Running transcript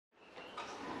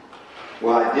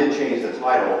Well, I did change the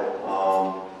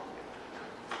title,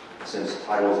 since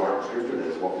titles aren't scripture.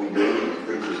 That's what we do,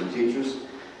 preachers and teachers.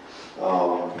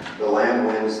 The Lamb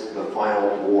wins the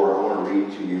final war. I want to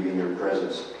read to you in your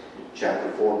presence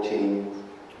chapter 14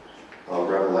 of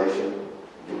Revelation,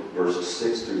 verses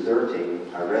 6 through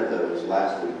 13. I read those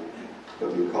last week,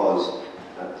 but because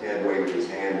Ted waved his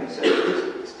hand and said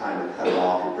it's time to cut it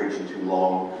off, you're preaching too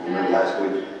long. Remember last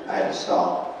week I had to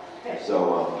stop.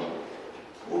 So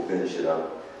we'll finish it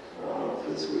up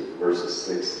this week. Verses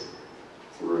 6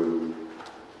 through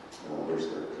verse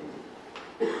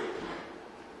 13.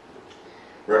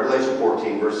 Revelation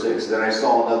 14, verse 6. Then I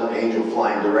saw another angel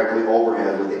flying directly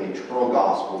overhead with an eternal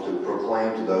gospel to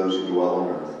proclaim to those who dwell on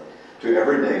earth, to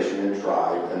every nation and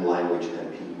tribe and language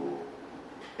and people.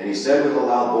 And he said with a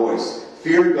loud voice,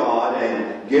 "Fear God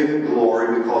and give him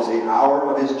glory, because the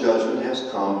hour of his judgment has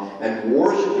come, and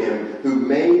worship him who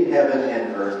made heaven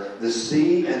and earth, the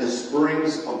sea and the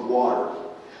springs of water."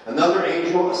 Another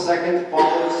angel, a second,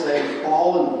 followed, saying,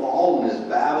 "Fallen, fallen is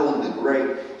Babylon the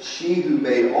Great, she who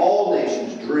made all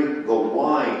nations drink the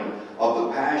wine of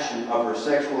the passion of her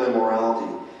sexual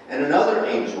immorality." And another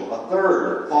angel, a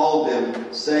third, followed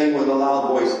them, saying with a loud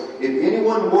voice, "If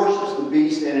anyone worships the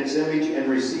beast and its image and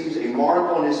receives a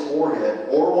mark on his forehead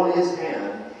or on his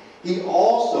hand, he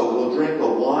also will drink the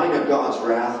wine of God's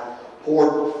wrath,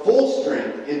 poured full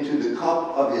strength into the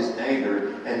cup of his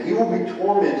anger, and he will be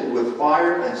tormented with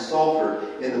fire and sulfur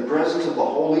in the presence of the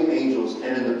holy angels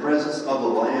and in the presence of the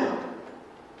Lamb.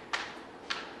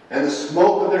 And the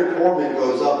smoke of their torment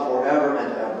goes up forever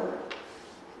and ever.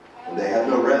 And they have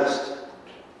no rest,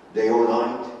 day or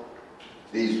night,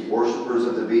 these worshippers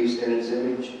of the beast and its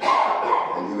image,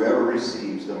 and whoever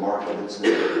receives the mark of its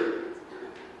name.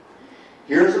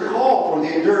 Here's a call for the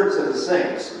endurance of the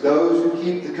saints, those who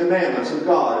keep the commandments of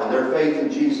God and their faith in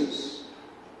Jesus.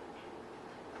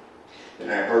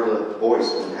 And I heard a voice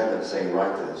from heaven saying,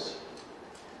 "Write this.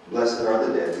 Blessed are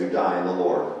the dead who die in the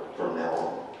Lord from now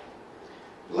on.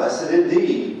 Blessed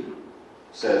indeed,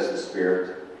 says the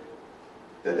Spirit,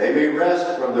 that they may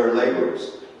rest from their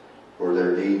labors, for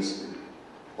their deeds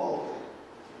follow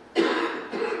them."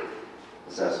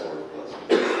 That's the word of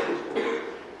blessing.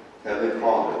 Heavenly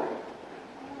Father,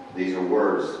 these are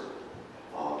words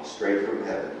straight from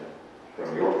heaven,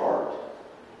 from your heart,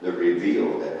 that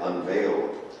reveal, that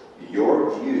unveil your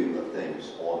view of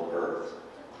things on earth.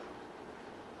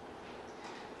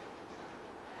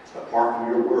 Apart from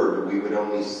your word, we would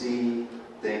only see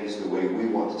things the way we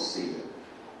want to see them.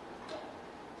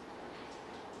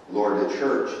 Lord, the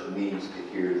church needs to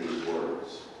hear these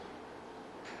words.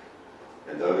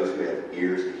 And those who have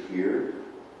ears to hear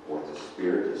what the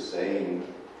Spirit is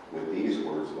saying with these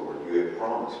words, Lord, you have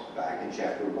promised back in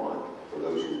chapter 1, for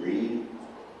those who read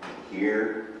and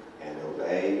hear and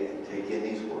obey and take in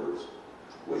these words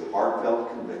with heartfelt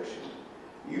conviction,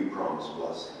 you promise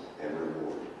blessing and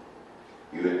reward.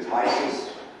 You entice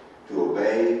us to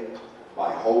obey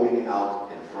by holding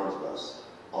out in front of us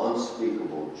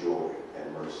unspeakable joy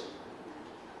and mercy.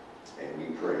 And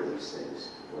we pray these things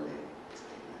in your name.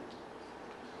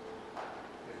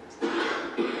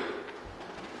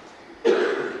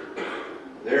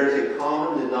 There's a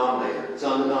common denominator, it's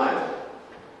undeniable,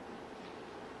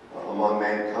 among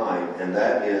mankind, and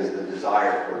that is the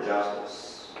desire for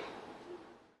justice.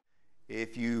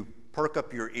 If you perk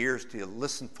up your ears to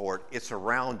listen for it, it's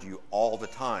around you all the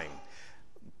time.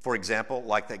 For example,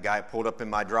 like that guy pulled up in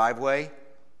my driveway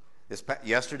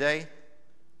yesterday.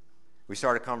 We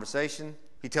started a conversation.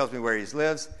 He tells me where he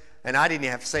lives, and I didn't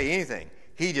even have to say anything.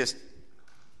 He just,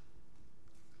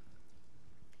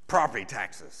 property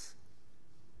taxes.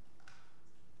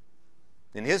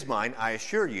 In his mind, I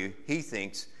assure you, he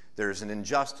thinks there's an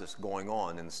injustice going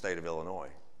on in the state of Illinois.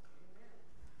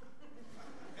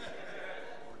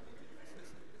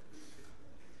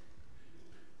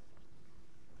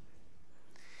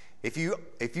 If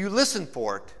you listen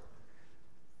for it,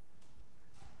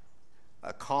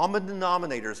 a common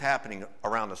denominator is happening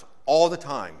around us all the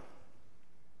time.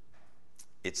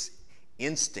 It's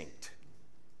instinct.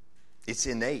 It's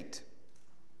innate.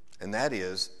 And that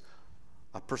is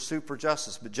a pursuit for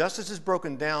justice. But justice is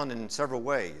broken down in several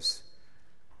ways.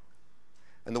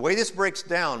 And the way this breaks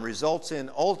down results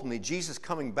in ultimately Jesus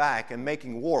coming back and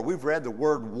making war. We've read the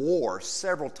word war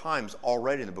several times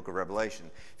already in the book of Revelation.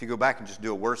 If you go back and just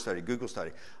do a word study, Google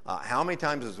study, how many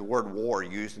times is the word war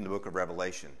used in the book of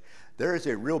Revelation? There is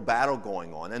a real battle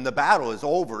going on, and the battle is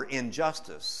over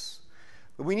injustice.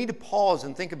 But we need to pause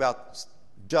and think about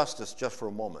justice just for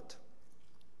a moment.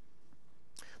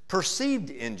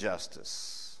 Perceived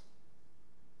injustice.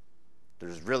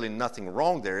 There's really nothing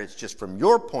wrong there. It's just from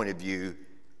your point of view,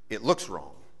 it looks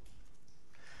wrong.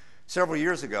 Several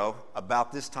years ago,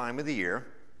 about this time of the year,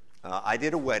 I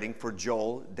did a wedding for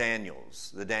Joel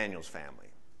Daniels, the Daniels family.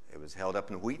 It was held up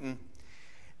in Wheaton,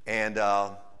 and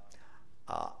I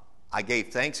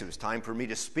gave thanks. It was time for me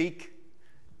to speak,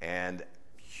 and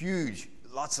huge,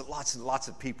 lots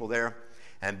of people there.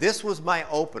 And this was my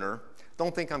opener.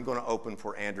 Don't think I'm going to open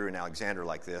for Andrew and Alexander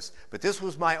like this, but this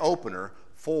was my opener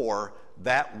for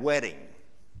that wedding.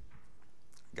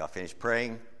 Got finished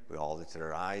praying. We all lifted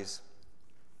our eyes.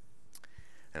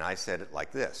 And I said it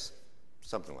like this,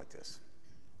 something like this.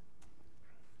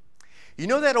 You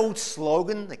know that old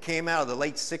slogan that came out of the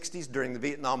late 60s during the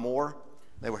Vietnam War?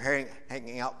 They were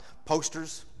hanging out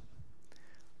posters.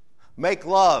 Make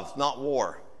love, not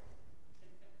war.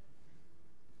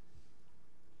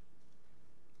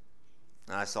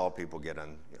 And I saw people get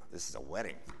on, this is a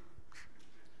wedding.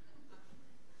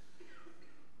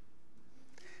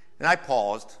 And I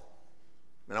paused,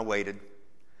 and I waited.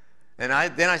 And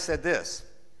then I said this.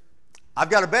 I've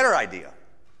got a better idea.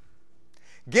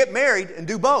 Get married and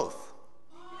do both.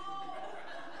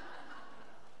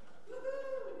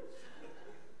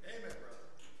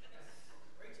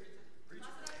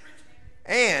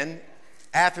 And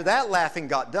after that laughing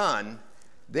got done,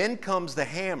 then comes the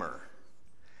hammer.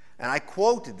 And I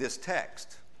quoted this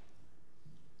text.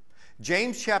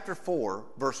 James chapter 4,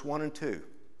 verse 1 and 2.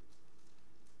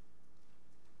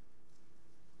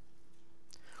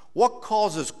 What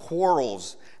causes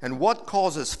quarrels and what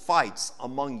causes fights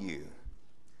among you?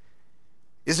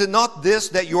 Is it not this,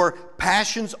 that your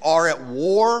passions are at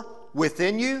war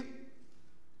within you?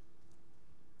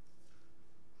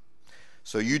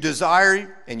 So you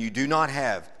desire and you do not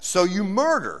have. So you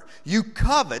murder. You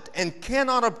covet and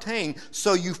cannot obtain.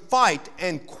 So you fight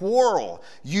and quarrel.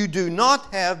 You do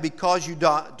not have because you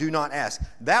do not ask.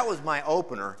 That was my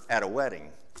opener at a wedding.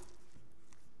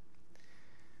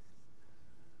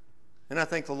 And I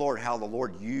thank the Lord how the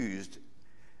Lord used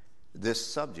this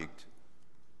subject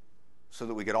so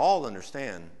that we could all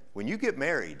understand when you get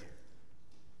married,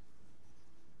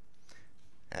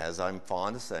 as I'm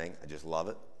fond of saying, I just love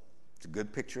it. It's a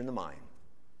good picture in the mind.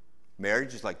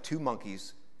 Marriage is like two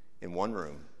monkeys in one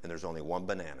room, and there's only one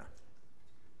banana.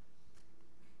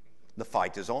 The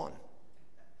fight is on.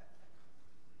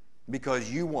 Because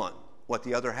you want what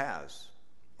the other has,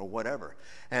 or whatever.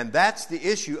 And that's the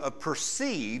issue of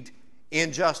perceived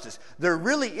injustice. There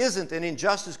really isn't an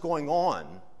injustice going on.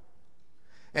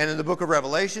 And in the book of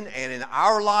Revelation, and in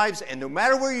our lives, and no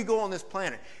matter where you go on this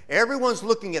planet, everyone's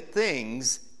looking at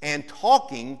things and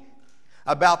talking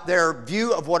about their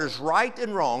view of what is right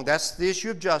and wrong. That's the issue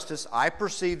of justice. I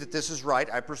perceive that this is right.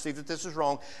 I perceive that this is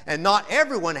wrong. And not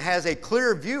everyone has a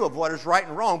clear view of what is right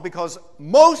and wrong, because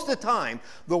most of the time,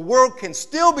 the world can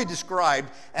still be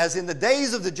described as in the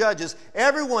days of the judges,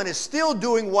 everyone is still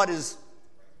doing what is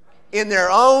in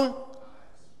their own.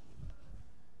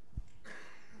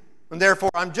 And therefore,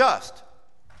 I'm just.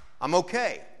 I'm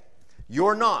okay.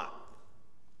 You're not.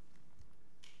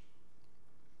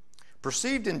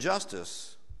 Perceived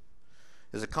injustice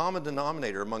is a common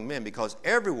denominator among men because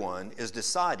everyone is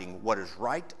deciding what is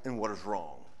right and what is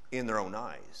wrong in their own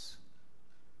eyes.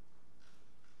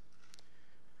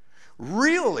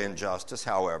 Real injustice,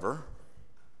 however,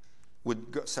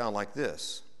 would sound like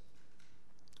this.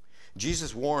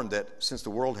 Jesus warned that since the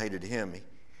world hated him,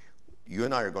 you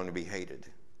and I are going to be hated.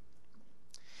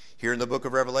 Here in the book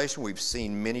of Revelation, we've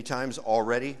seen many times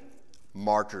already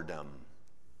martyrdom.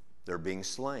 They're being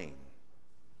slain.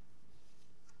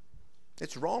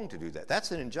 It's wrong to do that.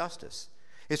 That's an injustice.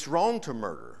 It's wrong to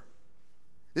murder.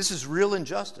 This is real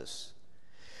injustice.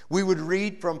 We would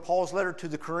read from Paul's letter to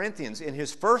the Corinthians in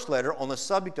his first letter on the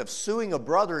subject of suing a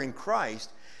brother in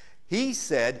Christ. He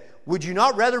said, would you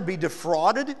not rather be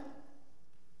defrauded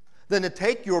than to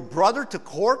take your brother to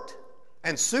court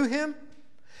and sue him?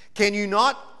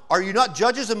 Are you not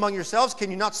judges among yourselves?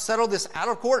 Can you not settle this out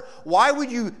of court? Why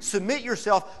would you submit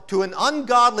yourself to an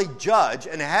ungodly judge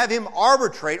and have him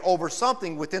arbitrate over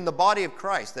something within the body of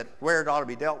Christ where it ought to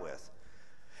be dealt with?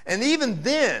 And even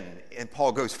then, and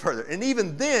Paul goes further, and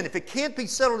even then, if it can't be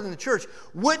settled in the church,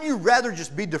 wouldn't you rather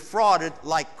just be defrauded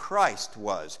like Christ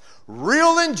was?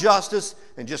 Real injustice,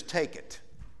 and just take it.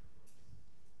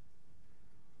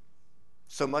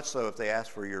 So much so, if they ask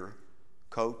for your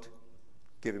coat,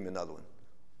 give him another one.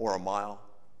 Or a mile,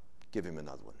 give him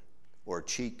another one. Or a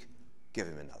cheek, give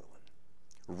him another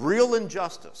one. Real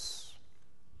injustice.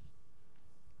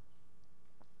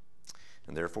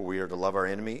 And therefore we are to love our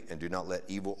enemy and do not let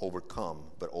evil overcome,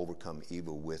 but overcome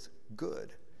evil with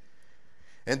good.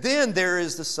 And then there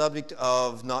is the subject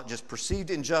of not just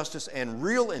perceived injustice and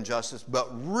real injustice, but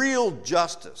real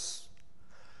justice.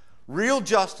 Real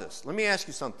justice. Let me ask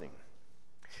you something.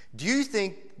 Do you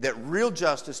think that real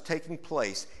justice taking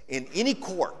place in any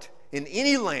court, in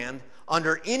any land,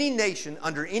 under any nation,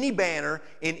 under any banner,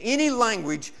 in any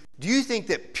language, do you think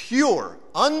that pure,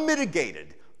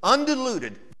 unmitigated,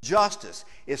 undiluted justice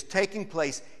is taking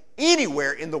place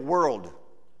anywhere in the world?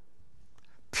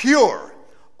 Pure,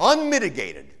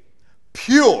 unmitigated,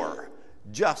 pure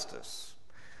justice.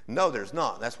 No, there's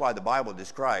not. That's why the Bible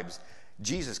describes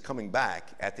Jesus coming back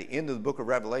at the end of the book of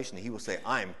Revelation. He will say,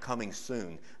 I am coming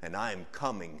soon, and I am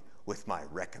coming with my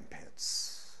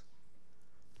recompense.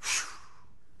 Whew.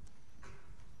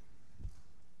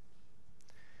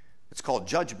 It's called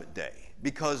Judgment Day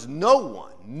because no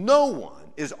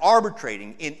one is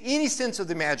arbitrating in any sense of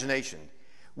the imagination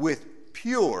with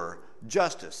pure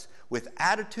justice, with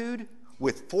attitude,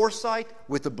 with foresight,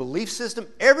 with a belief system.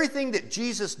 Everything that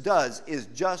Jesus does is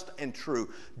just and true.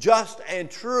 Just and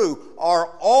true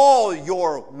are all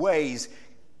your ways.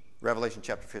 Revelation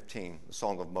chapter 15, the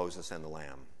Song of Moses and the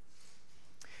Lamb.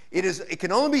 It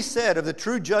can only be said of the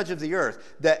true judge of the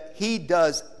earth that he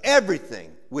does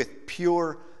everything with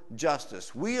pure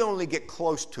justice. We only get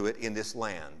close to it in this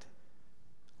land.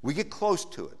 We get close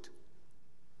to it.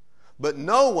 But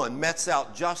no one metes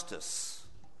out justice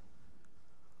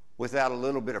without a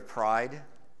little bit of pride.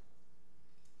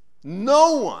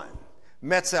 No one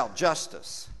metes out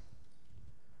justice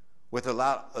with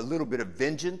a little bit of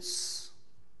vengeance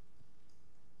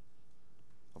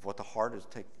of what the heart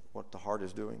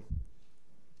is doing.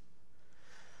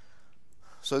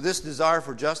 So this desire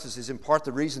for justice is in part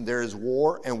the reason there is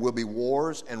war and will be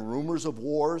wars and rumors of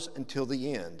wars until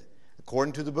the end.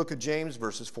 According to the book of James,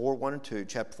 verses 4, 1 and 2,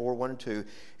 chapter 4, 1 and 2,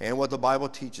 and what the Bible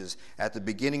teaches, at the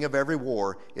beginning of every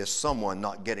war is someone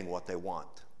not getting what they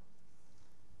want,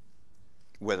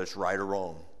 whether it's right or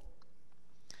wrong.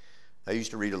 I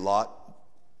used to read a lot,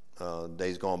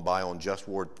 days gone by, on just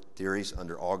war theories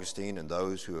under Augustine and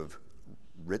those who have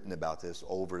written about this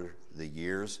over the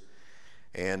years,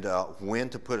 and when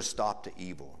to put a stop to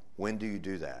evil. When do you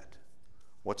do that?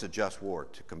 What's a just war?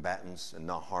 To combatants and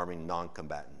not harming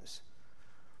non-combatants.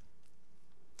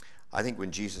 I think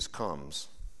when Jesus comes,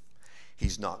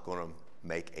 he's not going to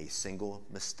make a single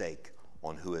mistake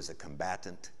on who is a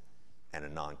combatant and a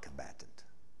non-combatant.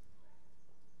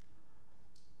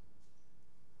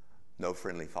 No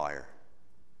friendly fire.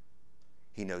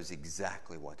 He knows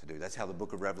exactly what to do. That's how the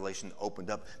book of Revelation opened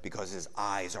up, because his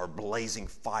eyes are blazing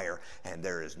fire and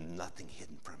there is nothing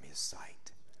hidden from his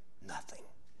sight. Nothing.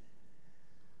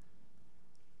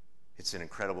 It's an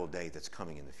incredible day that's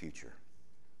coming in the future.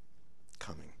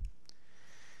 Coming.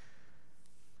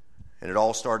 And it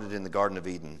all started in the Garden of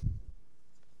Eden.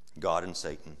 God and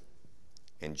Satan.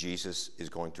 And Jesus is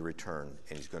going to return,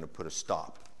 and he's going to put a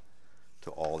stop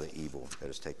to all the evil that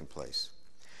has taken place.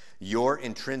 Your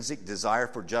intrinsic desire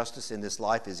for justice in this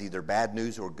life is either bad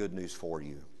news or good news for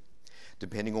you,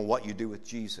 depending on what you do with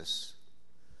Jesus.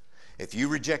 If you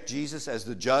reject Jesus as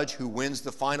the judge who wins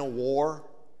the final war,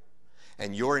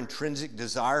 and your intrinsic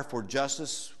desire for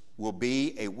justice will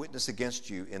be a witness against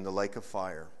you in the lake of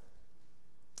fire.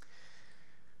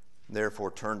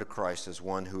 Therefore, turn to Christ as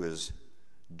one who is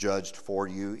judged for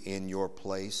you in your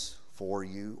place, for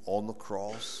you on the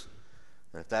cross.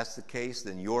 And if that's the case,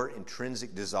 then your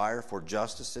intrinsic desire for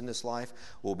justice in this life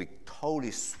will be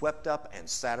totally swept up and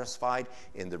satisfied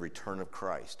in the return of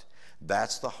Christ.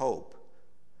 That's the hope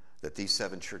that these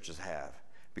 7 churches have,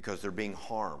 because they're being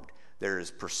harmed. There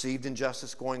is perceived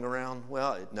injustice going around.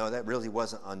 Well, no, that really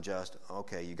wasn't unjust.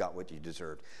 Okay, you got what you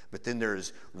deserved. But then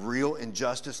there's real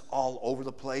injustice all over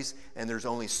the place, and there's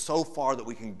only so far that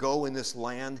we can go in this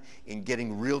land in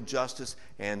getting real justice.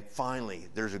 And finally,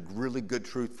 there's a really good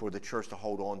truth for the church to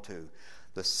hold on to.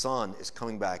 The Son is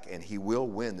coming back, and he will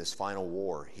win this final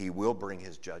war. He will bring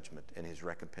his judgment and his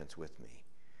recompense with me.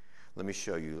 Let me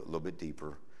show you a little bit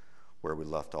deeper where we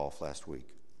left off last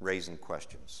week. Raising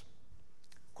questions.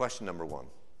 Question number 1.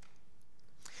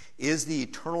 Is the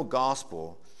eternal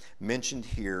gospel mentioned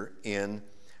here in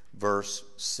verse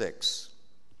 6?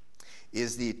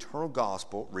 Is the eternal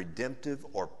gospel redemptive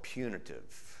or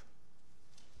punitive?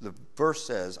 The verse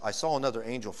says, I saw another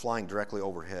angel flying directly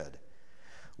overhead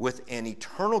with an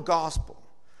eternal gospel.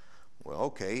 Well,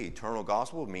 okay, eternal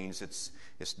gospel means it's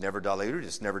never diluted,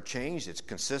 it's never changed, it's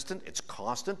consistent, it's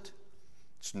constant,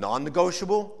 it's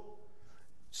non-negotiable.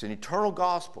 It's an eternal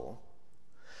gospel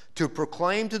to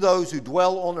proclaim to those who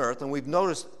dwell on earth. And we've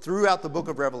noticed throughout the book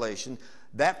of Revelation,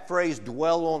 that phrase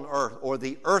dwell on earth, or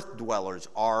the earth dwellers,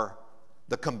 are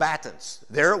the combatants.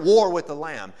 They're at war with the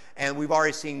Lamb. And we've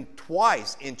already seen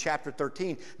twice in chapter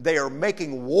 13, they are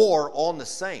making war on the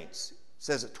saints. It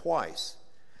says it twice.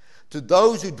 To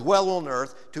those who dwell on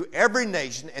earth, to every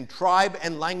nation and tribe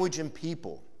and language and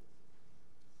people.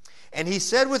 And he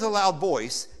said with a loud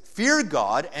voice, fear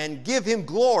God and give him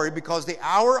glory, because the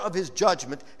hour of his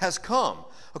judgment has come.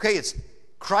 Okay, it's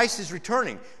Christ is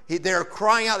returning. They're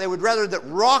crying out. They would rather that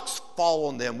rocks fall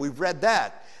on them. We've read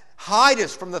that. Hide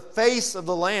us from the face of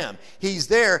the Lamb. He's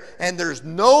there, and there's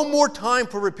no more time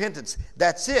for repentance.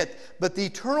 That's it. But the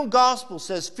eternal gospel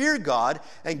says, fear God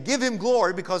and give him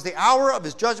glory, because the hour of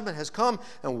his judgment has come,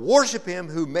 and worship him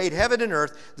who made heaven and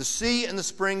earth, the sea and the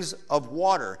springs of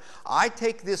water. I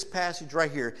take this passage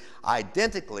right here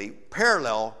identically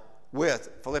parallel with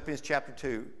Philippians chapter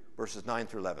 2, verses 9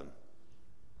 through 11.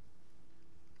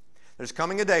 There's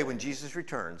coming a day when Jesus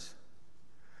returns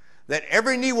that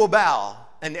every knee will bow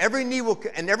and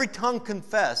every tongue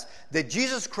confess that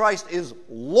Jesus Christ is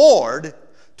Lord,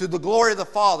 to the glory of the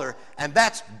Father, and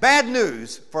that's bad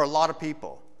news for a lot of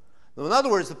people. In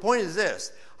other words, the point is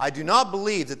this: I do not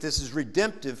believe that this is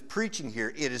redemptive preaching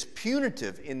here. It is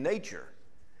punitive in nature.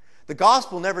 The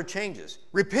gospel never changes.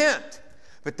 Repent.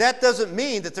 But that doesn't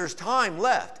mean that there's time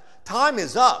left. Time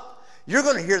is up. You're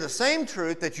going to hear the same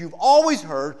truth that you've always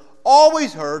heard,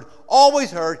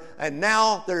 and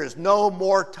now there is no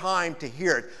more time to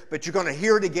hear it, but you're going to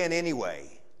hear it again anyway.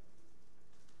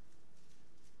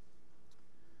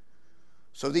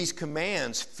 So these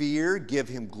commands, fear, give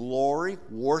him glory,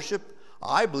 worship,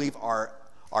 I believe are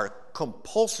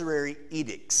compulsory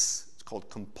edicts. It's called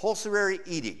compulsory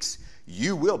edicts.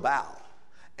 You will bow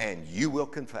and you will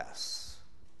confess.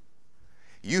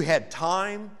 You had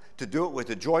time to do it with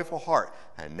a joyful heart,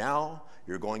 and now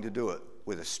you're going to do it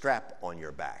with a strap on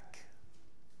your back.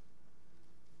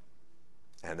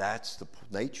 And that's the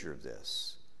nature of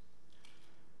this.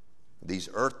 These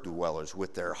earth dwellers,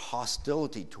 with their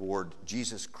hostility toward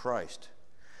Jesus Christ,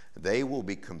 they will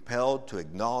be compelled to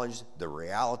acknowledge the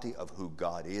reality of who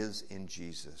God is in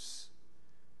Jesus.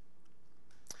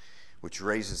 Which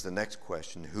raises the next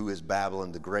question: who is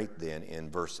Babylon the Great then, in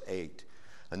verse 8?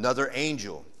 Another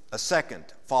angel, a second,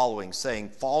 following, saying,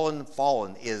 fallen,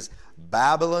 fallen is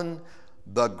Babylon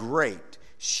the Great,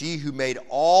 she who made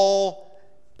all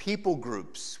people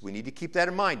groups. We need to keep that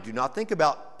in mind. Do not think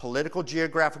about political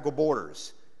geographical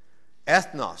borders.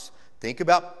 Ethnos. Think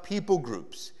about people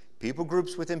groups. People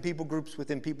groups within people groups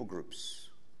within people groups.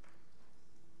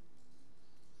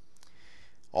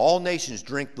 All nations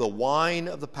drink the wine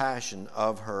of the passion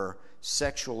of her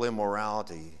sexual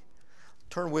immorality.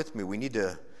 Turn with me. We need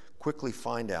to quickly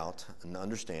find out and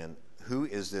understand who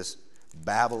is this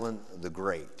Babylon the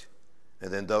Great,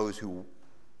 and then those who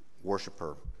worship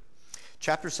her.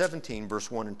 Chapter 17,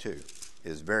 verse 1 and 2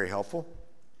 is very helpful.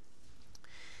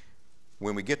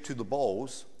 When we get to the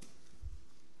bowls,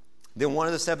 then one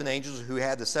of the seven angels who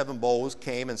had the seven bowls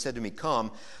came and said to me,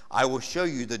 come, I will show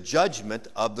you the judgment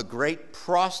of the great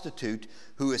prostitute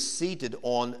who is seated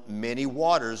on many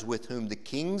waters, with whom the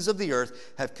kings of the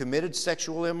earth have committed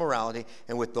sexual immorality,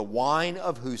 and with the wine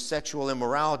of whose sexual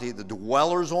immorality the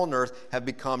dwellers on earth have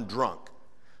become drunk.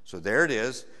 So there it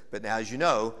is. But now, as you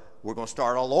know, we're going to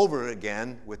start all over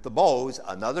again with the bowls.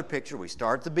 Another picture. We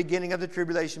start at the beginning of the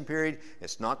tribulation period.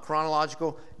 It's not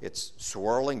chronological. It's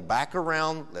swirling back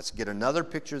around. Let's get another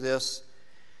picture of this.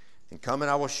 And come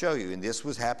and I will show you. And this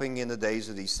was happening in the days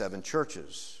of these seven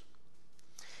churches.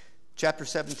 Chapter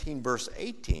 17, verse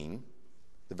 18,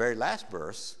 the very last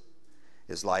verse,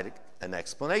 is like an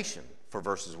explanation for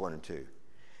verses 1 and 2.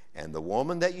 And the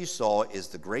woman that you saw is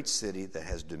the great city that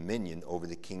has dominion over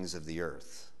the kings of the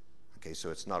earth. Okay,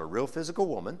 so it's not a real physical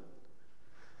woman.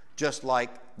 Just like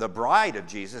the bride of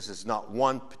Jesus is not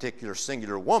one particular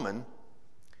singular woman,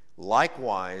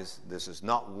 likewise, this is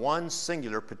not one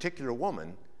singular particular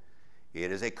woman.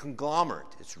 It is a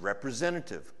conglomerate. It's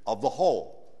representative of the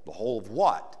whole. The whole of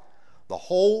what? The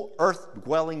whole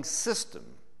earth-dwelling system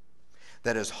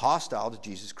that is hostile to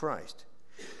Jesus Christ.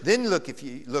 Then if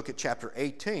you look at chapter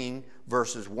 18,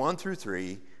 verses 1 through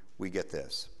 3, we get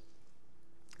this.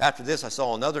 After this, I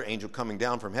saw another angel coming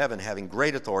down from heaven, having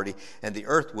great authority, and the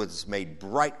earth was made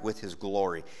bright with his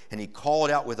glory. And he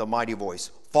called out with a mighty voice,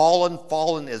 fallen,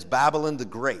 fallen is Babylon the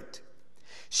Great.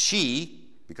 She,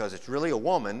 because it's really a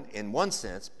woman in one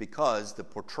sense, because the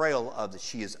portrayal of that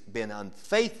she has been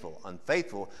unfaithful,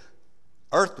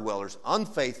 earth dwellers,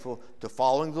 unfaithful to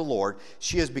following the Lord.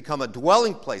 She has become a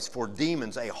dwelling place for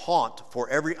demons, a haunt for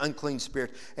every unclean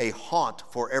spirit, a haunt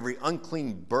for every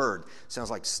unclean bird.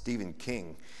 Sounds like Stephen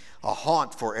King. A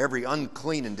haunt for every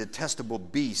unclean and detestable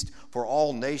beast, for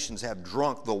all nations have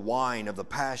drunk the wine of the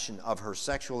passion of her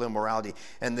sexual immorality.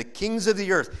 And the kings of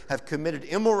the earth have committed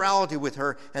immorality with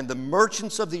her, and the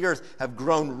merchants of the earth have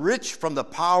grown rich from the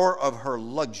power of her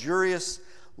luxurious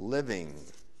living.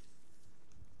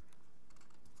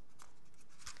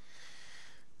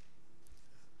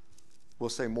 We'll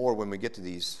say more when we get to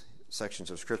these sections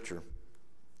of Scripture.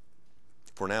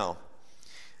 For now,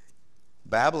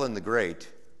 Babylon the Great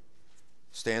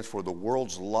stands for the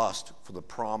world's lust for the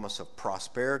promise of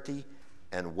prosperity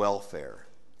and welfare,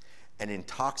 an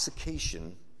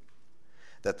intoxication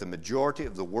that the majority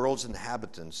of the world's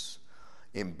inhabitants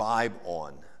imbibe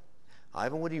on.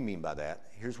 Ivan, what do you mean by that?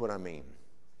 Here's what I mean.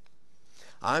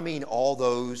 I mean all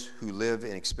those who live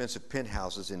in expensive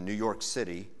penthouses in New York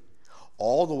City,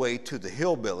 all the way to the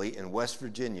hillbilly in West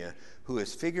Virginia who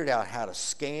has figured out how to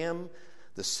scam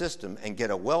the system and get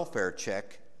a welfare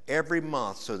check every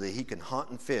month so that he can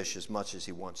hunt and fish as much as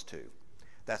he wants to.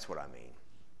 That's what I mean.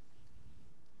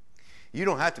 You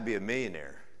don't have to be a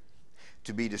millionaire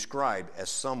to be described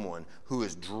as someone who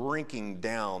is drinking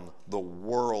down the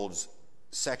world's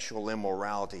sexual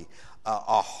immorality,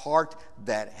 a heart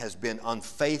that has been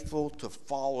unfaithful to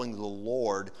following the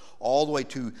Lord, all the way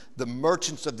to the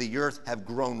merchants of the earth have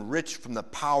grown rich from the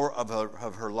power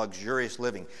of her luxurious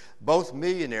living. Both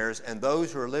millionaires and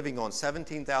those who are living on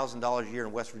 $17,000 a year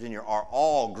in West Virginia are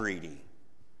all greedy,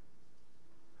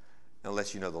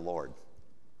 unless you know the Lord.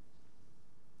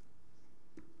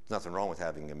 There's nothing wrong with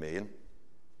having $1 million.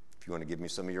 If you want to give me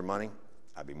some of your money,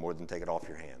 I'd be more than take it off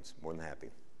your hands, more than happy.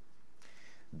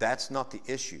 That's not the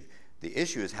issue. The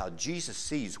issue is how Jesus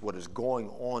sees what is going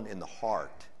on in the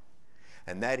heart.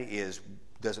 And that is,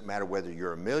 doesn't matter whether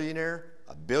you're a millionaire,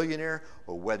 a billionaire,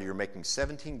 or whether you're making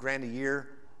 17 grand a year,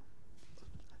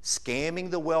 scamming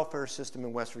the welfare system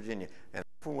in West Virginia. And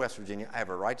I'm from West Virginia, I have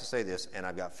a right to say this, and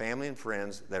I've got family and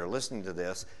friends that are listening to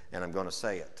this, and I'm going to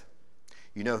say it.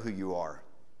 You know who you are.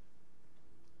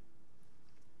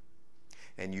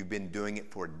 And you've been doing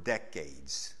it for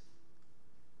decades.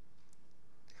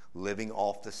 Living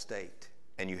off the state,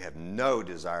 and you have no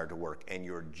desire to work, and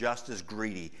you're just as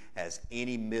greedy as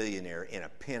any millionaire in a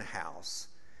penthouse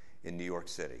in New York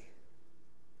City,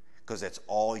 because that's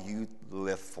all you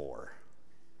live for.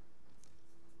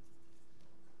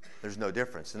 There's no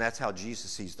difference, and that's how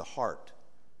Jesus sees the heart.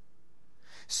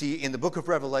 See, in the book of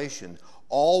Revelation,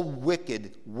 all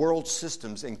wicked world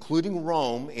systems, including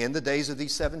Rome in the days of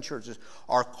these 7 churches,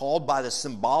 are called by the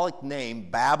symbolic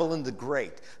name Babylon the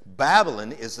Great.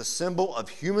 Babylon is the symbol of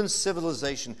human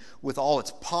civilization with all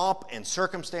its pomp and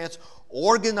circumstance,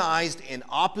 organized in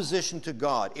opposition to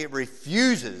God. It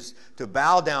refuses to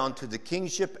bow down to the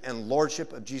kingship and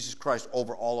lordship of Jesus Christ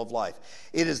over all of life.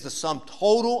 It is the sum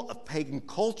total of pagan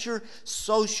culture,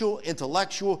 social,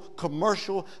 intellectual,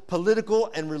 commercial, political,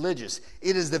 and religious.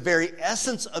 It is the very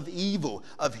essence of evil,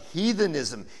 of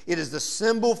heathenism. It is the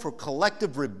symbol for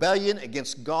collective rebellion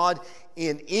against God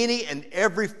in any and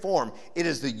every form. It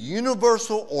is the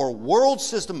universal or world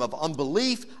system of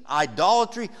unbelief,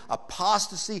 idolatry,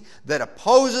 apostasy that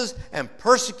opposes and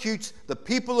persecutes the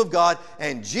people of God,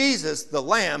 and Jesus, the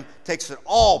Lamb, takes it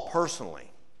all personally.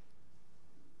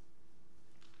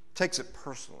 Takes it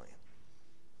personally.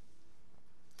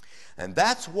 And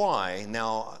that's why,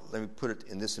 now let me put it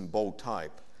in bold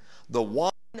type, the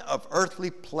wine of earthly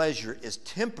pleasure is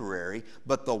temporary,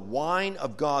 but the wine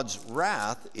of God's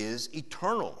wrath is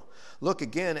eternal. Look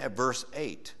again at verse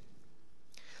 8.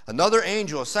 Another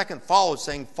angel, a second, followed,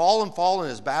 saying, Fallen, fallen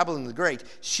is Babylon the Great,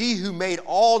 she who made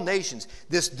all nations.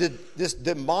 This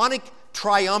demonic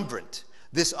triumvirate,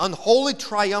 this unholy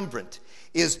triumvirate,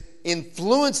 is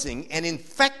influencing and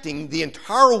infecting the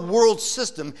entire world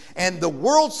system. And the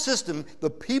world system, the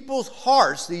people's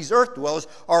hearts, these earth dwellers,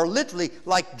 are literally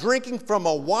like drinking from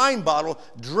a wine bottle,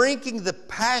 drinking the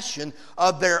passion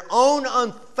of their own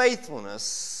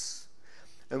unfaithfulness.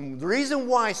 And the reason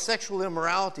why sexual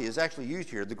immorality is actually used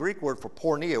here, the Greek word for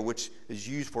porneia, which is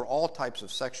used for all types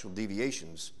of sexual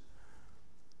deviations,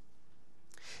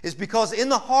 is because in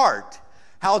the heart,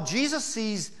 how Jesus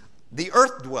sees the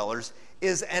earth dwellers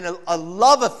is a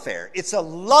love affair. It's a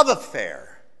love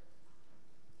affair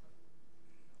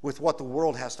with what the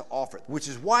world has to offer, which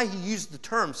is why he used the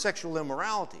term sexual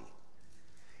immorality.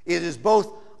 It is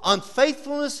both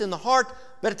unfaithfulness in the heart,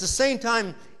 but at the same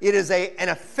time, it is an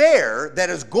affair that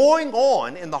is going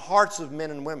on in the hearts of men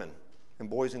and women, and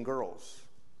boys and girls.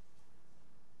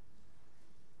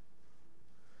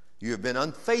 You have been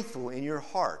unfaithful in your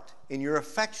heart, in your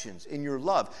affections, in your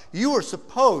love. You are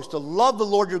supposed to love the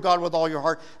Lord your God with all your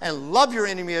heart and love your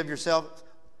enemy of yourself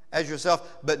as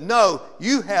yourself. But no,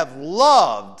 you have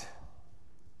loved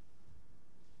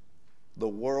the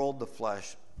world, the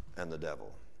flesh, and the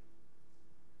devil.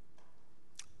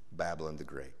 Babylon the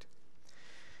Great.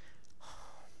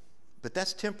 But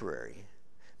that's temporary,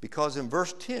 because in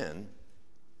verse 10,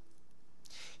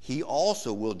 he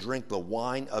also will drink the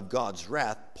wine of God's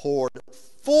wrath poured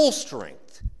full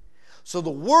strength. So the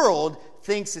world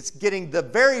thinks it's getting the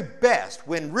very best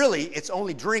when really it's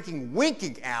only drinking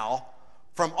Winking Owl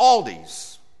from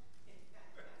Aldi's.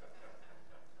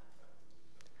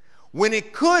 When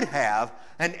it could have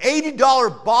an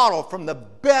 $80 bottle from the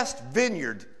best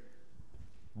vineyard,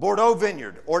 Bordeaux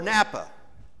Vineyard or Napa.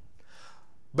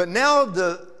 But now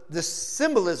the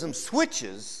symbolism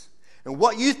switches, and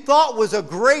what you thought was a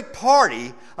great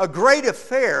party, a great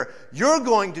affair, you're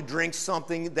going to drink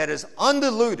something that is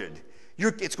undiluted.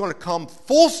 It's going to come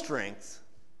full strength,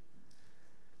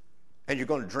 and you're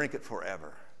going to drink it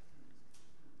forever.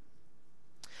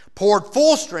 Poured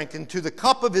full strength into the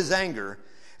cup of his anger,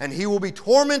 and he will be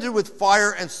tormented with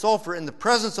fire and sulfur in the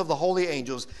presence of the holy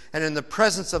angels and in the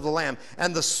presence of the Lamb.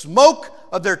 And the smoke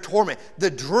of their torment, the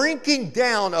drinking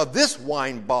down of this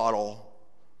wine bottle,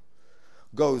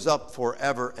 goes up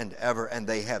forever and ever, and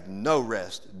they have no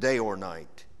rest day or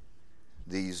night,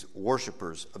 these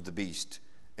worshipers of the beast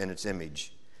and its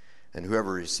image, and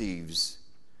whoever receives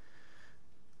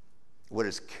what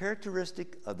is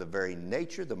characteristic of the very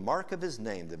nature, the mark of his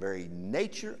name, the very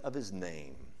nature of his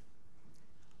name: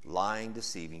 lying,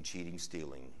 deceiving, cheating,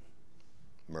 stealing,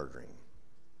 murdering.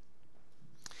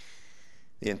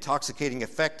 The intoxicating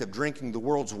effect of drinking the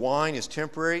world's wine is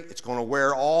temporary. It's going to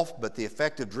wear off, but the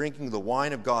effect of drinking the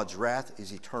wine of God's wrath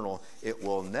is eternal. It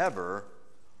will never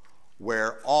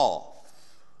wear off.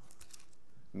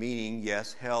 Meaning,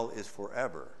 yes, hell is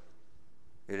forever.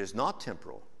 It is not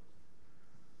temporal.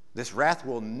 This wrath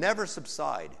will never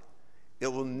subside. It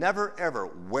will never, ever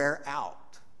wear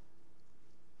out.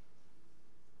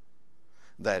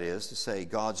 That is to say,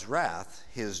 God's wrath,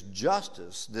 his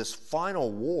justice, this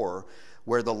final war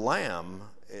where the Lamb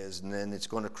is, and then it's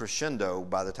going to crescendo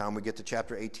by the time we get to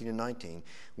chapter 18 and 19,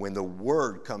 when the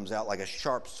word comes out like a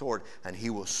sharp sword, and he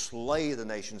will slay the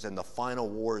nations, and the final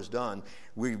war is done.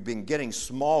 We've been getting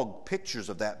small pictures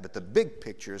of that, but the big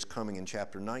picture is coming in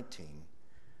chapter 19.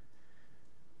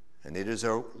 And it is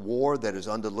a war that is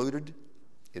undiluted,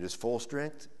 it is full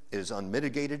strength, it is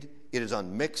unmitigated, it is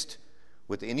unmixed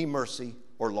with any mercy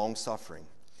or long suffering.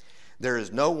 There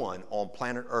is no one on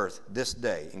planet Earth this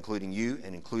day, including you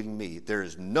and including me, there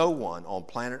is no one on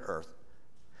planet Earth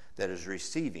that is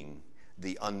receiving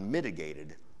the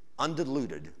unmitigated,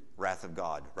 undiluted wrath of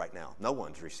God right now. No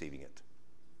one's receiving it.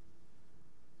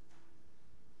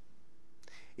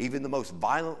 Even the most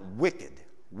violent, wicked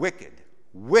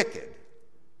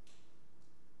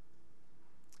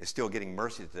is still getting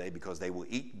mercy today, because they will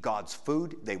eat God's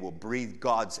food, they will breathe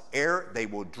God's air, they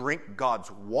will drink God's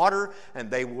water,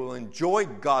 and they will enjoy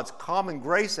God's common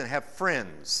grace and have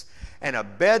friends and a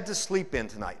bed to sleep in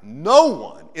tonight. No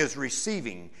one is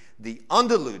receiving the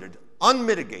undiluted,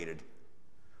 unmitigated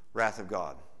wrath of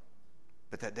God.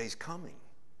 But that day's coming.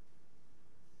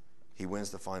 He wins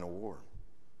the final war.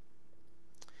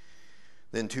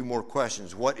 Then two more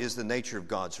questions. What is the nature of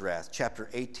God's wrath? Chapter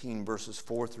 18, verses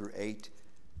 4 through 8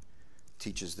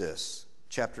 teaches this.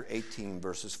 Chapter 18,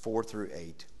 verses 4 through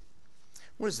 8.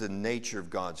 What is the nature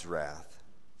of God's wrath?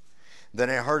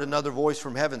 Then I heard another voice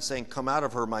from heaven saying, "Come out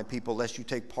of her, my people, lest you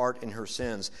take part in her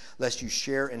sins, lest you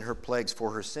share in her plagues,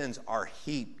 for her sins are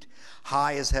heaped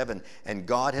high as heaven, and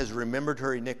God has remembered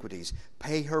her iniquities.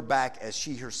 Pay her back as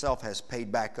she herself has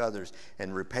paid back others,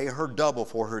 and repay her double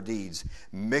for her deeds.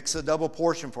 Mix a double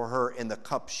portion for her in the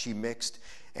cup she mixed,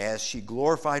 as she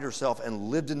glorified herself and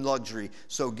lived in luxury.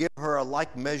 So give her a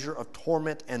like measure of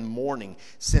torment and mourning,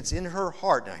 since in her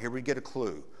heart," now here we get a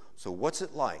clue. So what's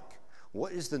it like?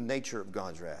 What is the nature of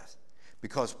God's wrath?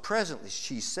 Because presently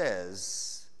she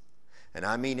says, and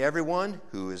I mean everyone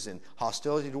who is in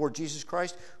hostility toward Jesus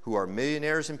Christ, who are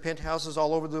millionaires in penthouses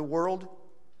all over the world,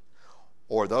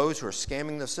 or those who are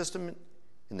scamming the system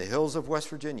in the hills of West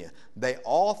Virginia, they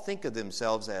all think of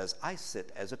themselves as, "I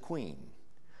sit as a queen.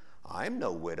 I'm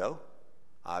no widow.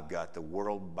 I've got the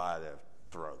world by the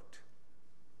throat.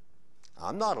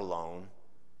 I'm not alone.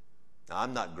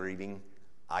 I'm not grieving.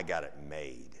 I got it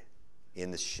made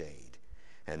in the shade.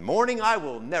 And mourning I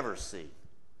will never see.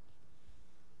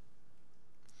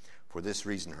 For this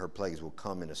reason her plagues will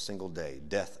come in a single day,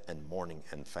 death and mourning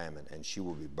and famine, and she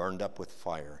will be burned up with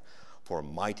fire. For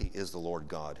mighty is the Lord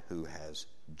God who has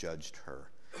judged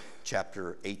her."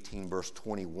 Chapter 18, verse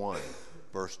 21.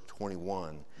 Verse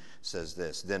 21 says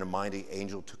this: "Then a mighty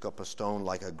angel took up a stone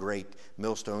like a great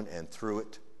millstone and threw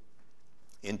it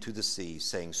into the sea,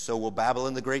 saying, So will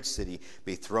Babylon, the great city,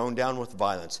 be thrown down with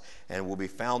violence, and will be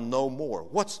found no more."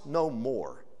 What's no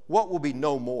more? What will be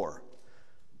no more?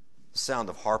 The sound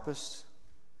of harpists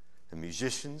and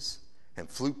musicians and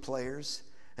flute players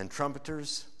and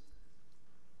trumpeters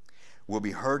will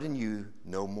be heard in you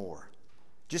no more.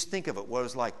 Just think of it, what it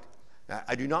was like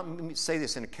I do not say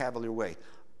this in a cavalier way.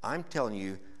 I'm telling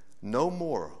you, no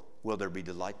more will there be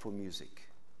delightful music.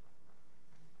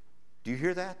 Do you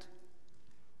hear that?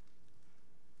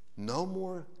 No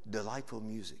more delightful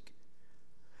music.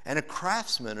 And a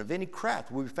craftsman of any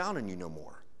craft will be found in you no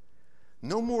more.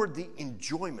 No more the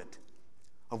enjoyment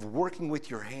of working with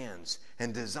your hands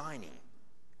and designing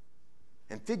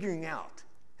and figuring out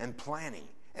and planning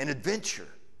and adventure.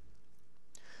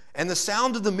 And the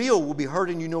sound of the meal will be heard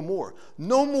in you no more.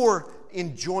 No more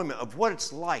enjoyment of what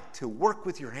it's like to work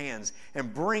with your hands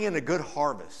and bring in a good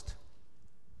harvest.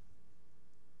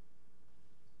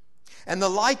 And the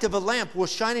light of a lamp will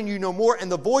shine in you no more, and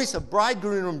the voice of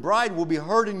bridegroom and bride will be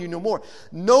heard in you no more.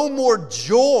 No more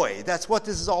joy. That's what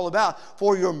this is all about.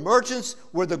 For your merchants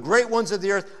were the great ones of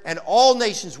the earth, and all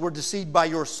nations were deceived by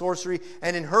your sorcery.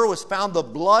 And in her was found the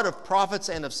blood of prophets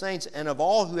and of saints and of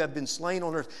all who have been slain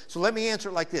on earth. So let me answer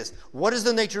it like this. What is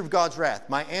the nature of God's wrath?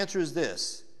 My answer is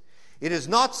this. It is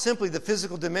not simply the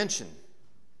physical dimension.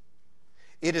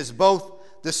 It is both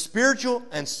the spiritual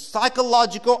and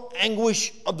psychological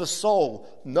anguish of the soul.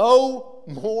 No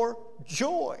more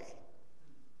joy.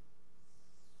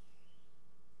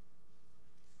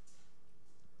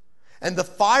 And the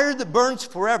fire that burns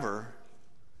forever,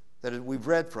 that we've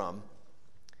read from,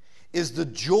 is the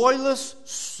joyless,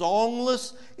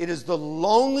 songless, it is the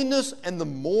loneliness and the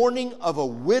mourning of a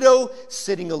widow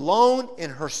sitting alone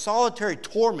in her solitary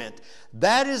torment.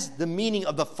 That is the meaning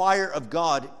of the fire of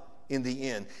God in the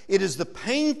end. It is the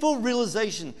painful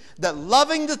realization that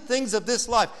loving the things of this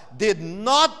life did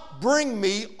not bring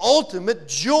me ultimate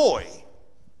joy.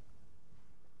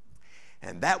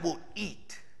 And that will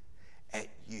eat at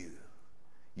you,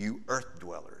 you earth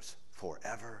dwellers,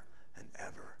 forever and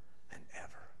ever and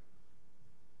ever.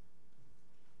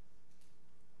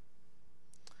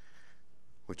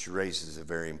 Which raises a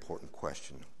very important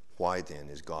question. Why then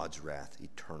is God's wrath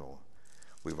eternal?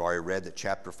 We've already read that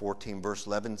chapter 14, verse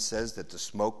 11 says that the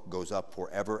smoke goes up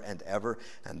forever and ever,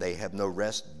 and they have no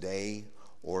rest day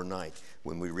or night.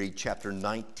 When we read chapter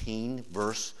 19,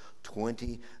 verse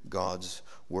 20, God's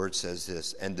word says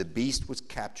this, and the beast was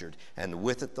captured, and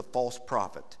with it the false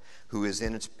prophet, who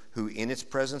in its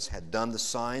presence had done the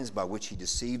signs by which he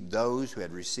deceived those who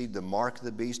had received the mark of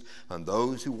the beast and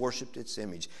those who worshipped its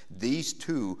image. These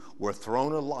two were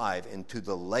thrown alive into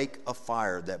the lake of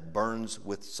fire that burns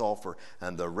with sulfur,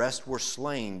 and the rest were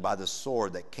slain by the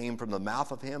sword that came from the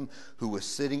mouth of him who was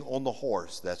sitting on the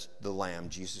horse, that's the Lamb,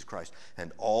 Jesus Christ,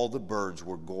 and all the birds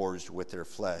were gorged with their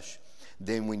flesh.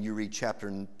 Then when you read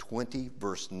chapter 20,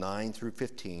 verse 9 through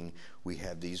 15, we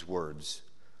have these words.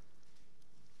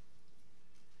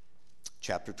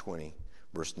 Chapter 20,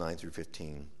 verse 9 through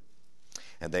 15.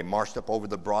 And they marched up over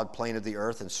the broad plain of the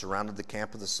earth and surrounded the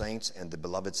camp of the saints and the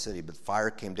beloved city. But fire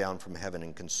came down from heaven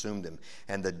and consumed them.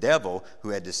 And the devil who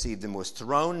had deceived them was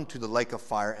thrown into the lake of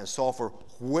fire and sulfur,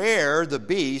 where the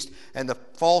beast and the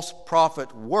false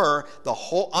prophet were, the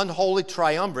whole unholy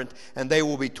triumvirate, and they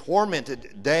will be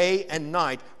tormented day and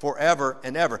night forever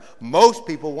and ever. Most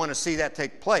people want to see that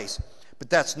take place, but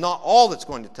that's not all that's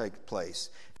going to take place.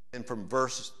 And from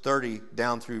verse 30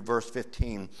 down through verse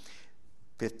 15,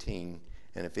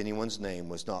 and if anyone's name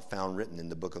was not found written in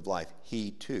the book of life,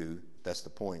 he too, that's the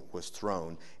point, was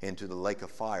thrown into the lake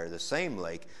of fire, the same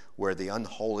lake where the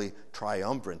unholy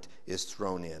triumvirate is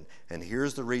thrown in. And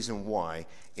here's the reason why: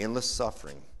 endless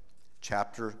suffering.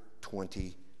 Chapter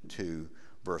 22,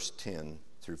 verse 10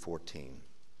 through 14.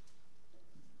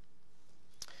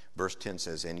 Verse 10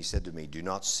 says, and he said to me, do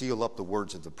not seal up the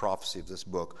words of the prophecy of this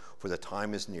book, for the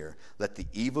time is near. Let the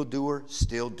evildoer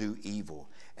still do evil,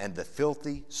 and the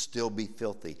filthy still be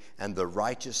filthy, and the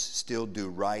righteous still do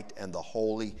right, and the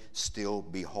holy still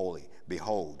be holy.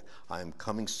 Behold, I am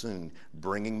coming soon,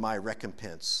 bringing my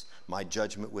recompense, my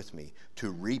judgment with me,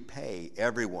 to repay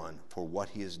everyone for what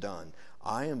he has done.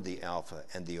 I am the Alpha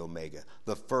and the Omega,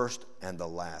 the first and the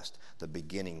last, the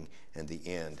beginning and the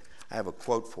end. I have a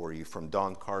quote for you from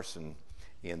Don Carson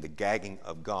in The Gagging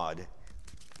of God.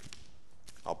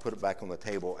 I'll put it back on the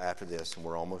table after this, and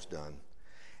we're almost done.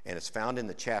 And it's found in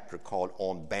the chapter called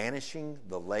On Banishing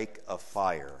the Lake of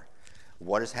Fire.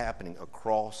 What is happening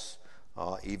across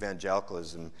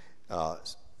evangelicalism?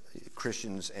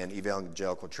 Christians and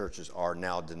evangelical churches are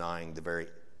now denying the very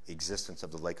existence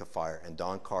of the lake of fire. And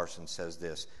Don Carson says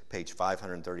this, page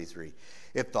 533.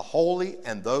 If the holy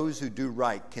and those who do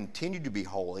right continue to be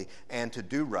holy and to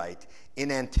do right, in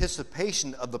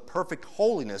anticipation of the perfect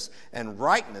holiness and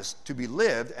rightness to be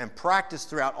lived and practiced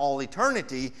throughout all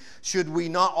eternity, should we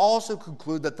not also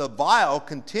conclude that the vile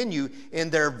continue in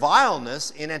their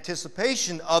vileness in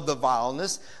anticipation of the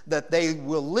vileness that they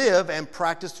will live and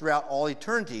practice throughout all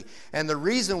eternity? And the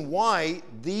reason why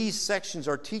these sections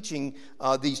are teaching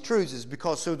these truths is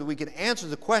because so that we can answer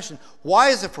the question, why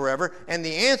is it forever? And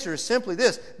the answer is simply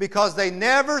this: because they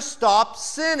never stop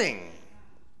sinning.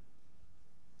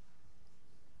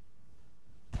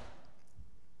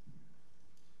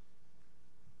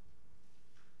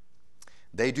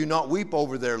 They do not weep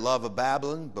over their love of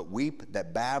Babylon, but weep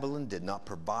that Babylon did not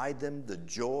provide them the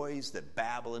joys that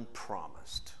Babylon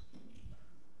promised.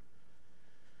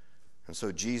 And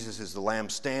so Jesus is the Lamb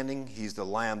standing. He's the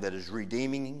Lamb that is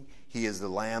redeeming. He is the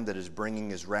Lamb that is bringing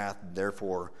his wrath.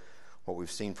 Therefore, what we've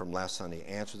seen from last Sunday,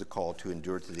 answer the call to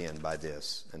endure to the end by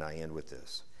this, and I end with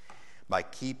this: by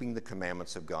keeping the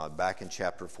commandments of God. Back in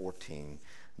chapter 14,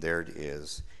 there it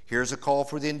is. Here's a call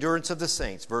for the endurance of the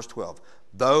saints. Verse 12.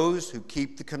 Those who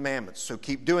keep the commandments. So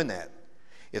keep doing that.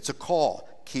 It's a call.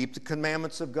 Keep the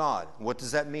commandments of God. What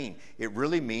does that mean? It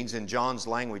really means, in John's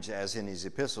language, as in his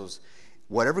epistles,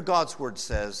 whatever God's word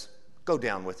says, go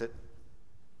down with it.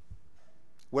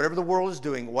 Whatever the world is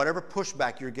doing, whatever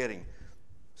pushback you're getting,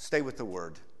 stay with the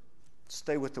word.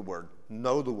 Stay with the word.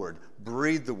 Know the word.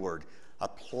 Breathe the word.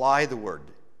 Apply the word.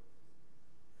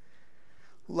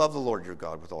 Love the Lord your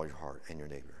God with all your heart and your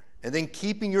neighbor. And then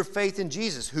keeping your faith in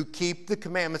Jesus, who keep the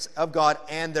commandments of God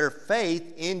and their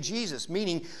faith in Jesus.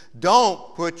 Meaning,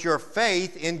 don't put your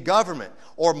faith in government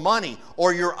or money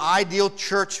or your ideal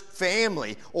church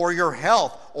family or your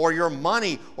health or your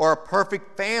money or a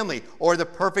perfect family or the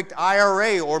perfect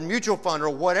IRA or mutual fund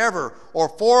or whatever, or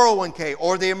 401k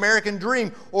or the American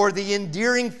dream or the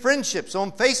endearing friendships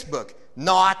on Facebook.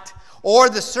 Not.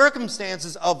 Or the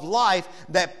circumstances of life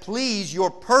that please your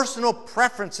personal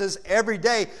preferences every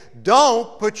day.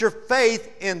 Don't put your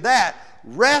faith in that.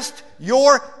 Rest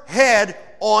your head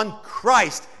on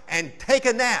Christ and take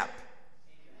a nap.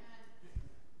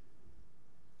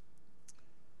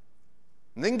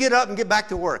 And then get up and get back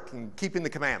to work and keeping the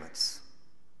commandments.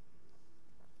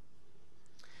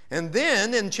 And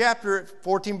then in chapter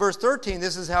 14, verse 13,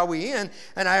 this is how we end.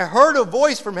 And I heard a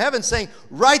voice from heaven saying,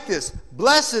 write this: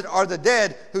 blessed are the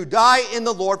dead who die in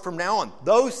the Lord from now on.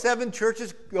 Those 7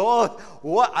 churches, oh,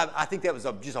 what? I think that was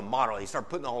just a model. He started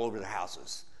putting it all over the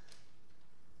houses.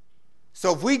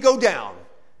 So if we go down,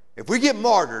 if we get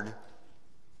martyred,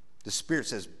 the Spirit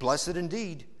says, blessed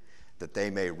indeed, that they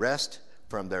may rest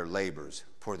from their labors,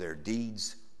 for their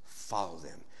deeds follow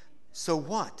them. So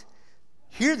what?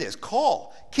 Hear this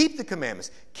call. Keep the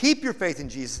commandments. Keep your faith in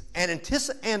Jesus,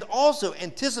 and also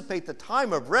anticipate the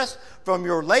time of rest from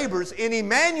your labors in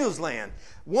Emmanuel's land.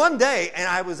 One day, and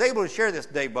I was able to share this,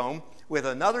 Dave Bohm, with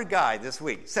another guy this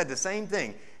week, said the same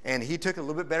thing, and he took it a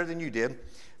little bit better than you did,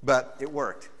 but it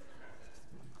worked.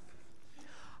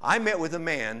 I met with a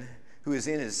man who is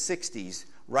in his 60s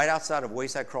right outside of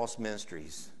Wayside Cross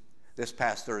Ministries this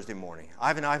past Thursday morning.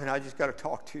 Ivan, I just got to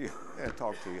talk to you. I got to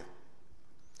talk to you.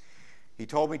 He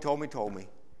told me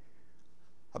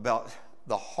about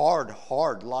the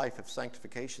hard life of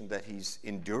sanctification that he's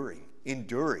enduring.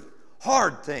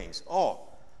 Hard things. Oh,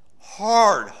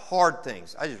 hard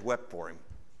things. I just wept for him.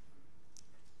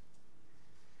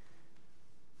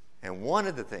 And one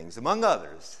of the things, among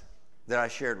others, that I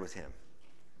shared with him,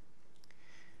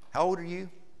 how old are you?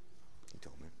 He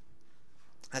told me.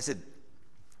 I said,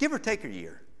 give or take a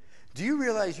year. Do you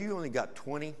realize you only got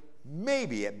 20,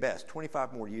 maybe at best,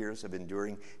 25 more years of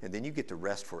enduring, and then you get to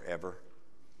rest forever?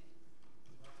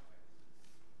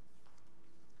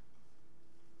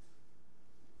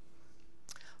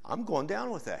 I'm going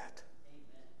down with that.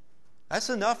 That's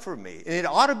enough for me. And it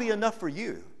ought to be enough for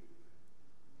you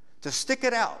to stick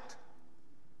it out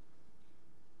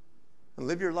and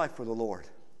live your life for the Lord.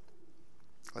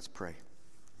 Let's pray.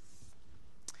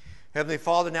 Heavenly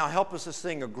Father, now help us to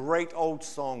sing a great old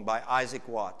song by Isaac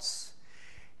Watts.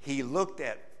 He looked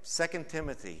at 2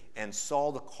 Timothy and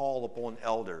saw the call upon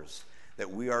elders that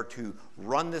we are to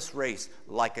run this race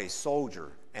like a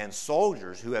soldier, and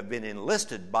soldiers who have been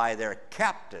enlisted by their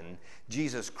captain,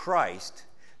 Jesus Christ,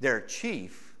 their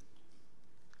chief,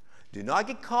 do not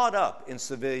get caught up in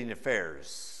civilian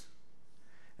affairs.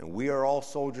 And we are all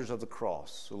soldiers of the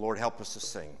cross. So Lord, help us to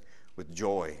sing with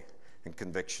joy and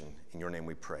conviction. In your name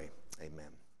we pray. Amen.